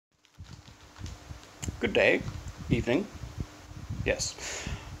Good day, evening, yes.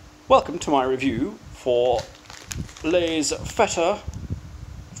 Welcome to my review for Lay's Feta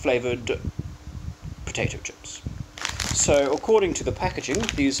flavoured potato chips. So according to the packaging,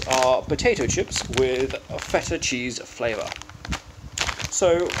 these are potato chips with a feta cheese flavour.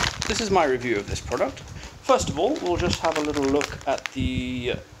 So this is my review of this product. First of all, we'll just have a little look at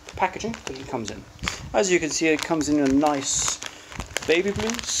the packaging that it comes in. As you can see, it comes in a nice baby blue,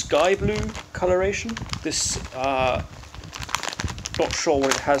 sky blue coloration. This, not sure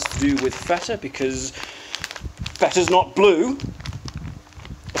what it has to do with feta, because feta's not blue.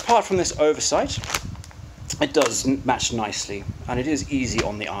 Apart from this oversight, it does match nicely, and it is easy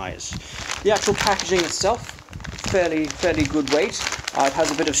on the eyes. The actual packaging itself, fairly good weight. It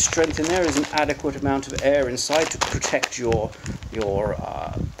has a bit of strength in there. There's an adequate amount of air inside to protect the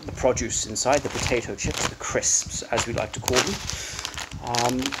produce inside, the potato chips, the crisps, as we like to call them.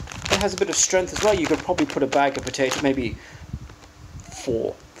 It has a bit of strength as well. You could probably put a bag of potatoes, maybe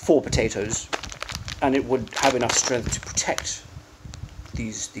four potatoes, and it would have enough strength to protect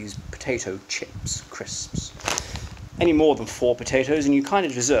these potato chips, crisps. Any more than 4 potatoes, and you kind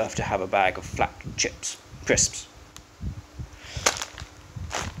of deserve to have a bag of flat chips, crisps.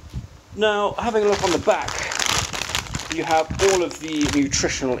 Now, having a look on the back, you have all of the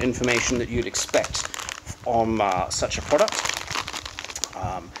nutritional information that you'd expect on such a product.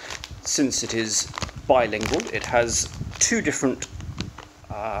 Since it is bilingual, it has two different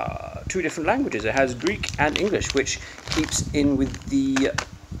languages. It has Greek and English, which keeps in with the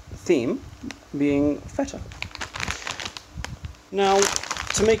theme being feta. Now,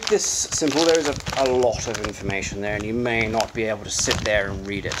 to make this simple, there is a lot of information there, and you may not be able to sit there and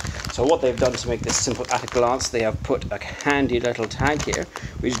read it. So what they've done to make this simple at a glance, they have put a handy little tag here,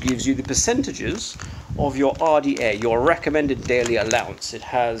 which gives you the percentages of your RDA, your recommended daily allowance. It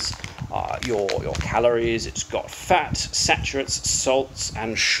has your calories, it's got fat, saturates, salts,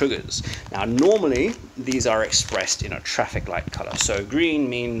 and sugars. Now, normally, these are expressed in a traffic light color. So green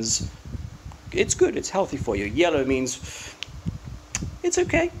means it's good, it's healthy for you. Yellow means it's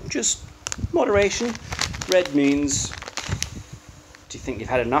okay, just moderation. Red means, do you think you've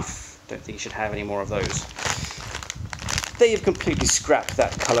had enough? Don't think you should have any more of those. They have completely scrapped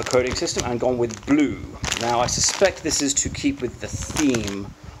that color coding system and gone with blue. Now, I suspect this is to keep with the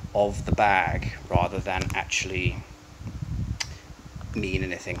theme of the bag rather than actually mean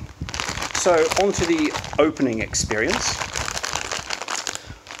anything. So, onto the opening experience.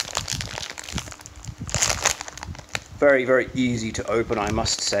 Very easy to open, I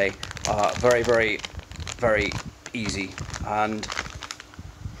must say. Very easy. And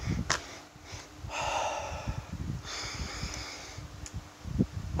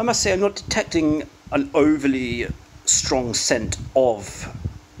I must say, I'm not detecting an overly strong scent of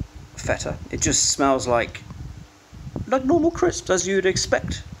feta. It just smells like normal crisps, as you'd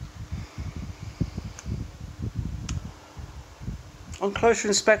expect. On closer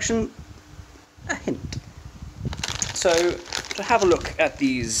inspection, a hint. So, to have a look at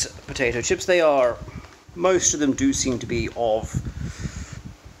these potato chips, most of them do seem to be of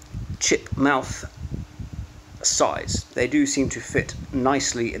chip mouth size. They do seem to fit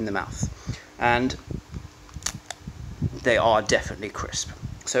nicely in the mouth, and they are definitely crisp.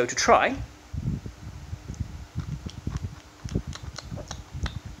 So to try,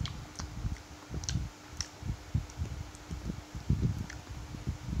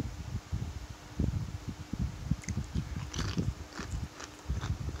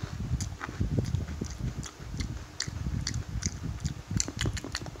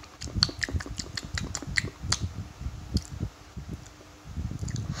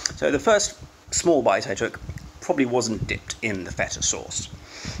 so the first small bite I took probably wasn't dipped in the feta sauce.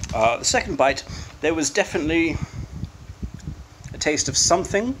 The second bite, there was definitely a taste of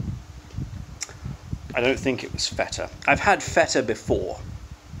something. I don't think it was feta. I've had feta before.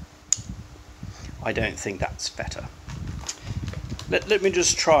 I don't think that's feta. Let me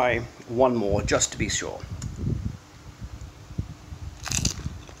just try one more, just to be sure.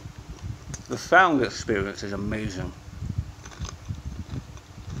 The sound experience is amazing.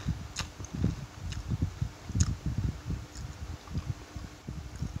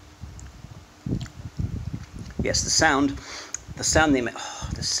 Yes, the sound they make,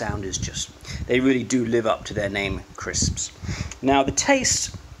 the sound is just, they really do live up to their name, crisps. Now, the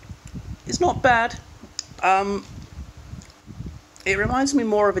taste is not bad. It reminds me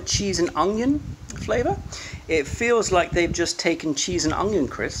more of a cheese and onion flavor. It feels like they've just taken cheese and onion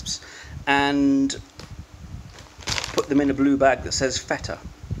crisps and put them in a blue bag that says feta.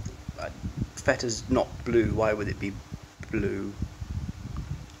 Feta's not blue, why would it be blue?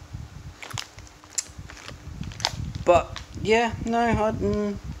 But yeah, no,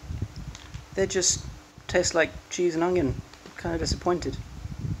 they just taste like cheese and onion. Kind of disappointed.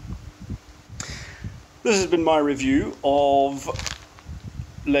 This has been my review of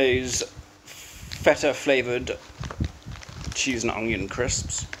Lay's feta flavoured cheese and onion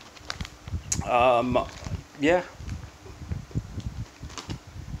crisps. Yeah.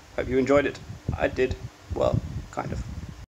 Hope you enjoyed it. I did. Well.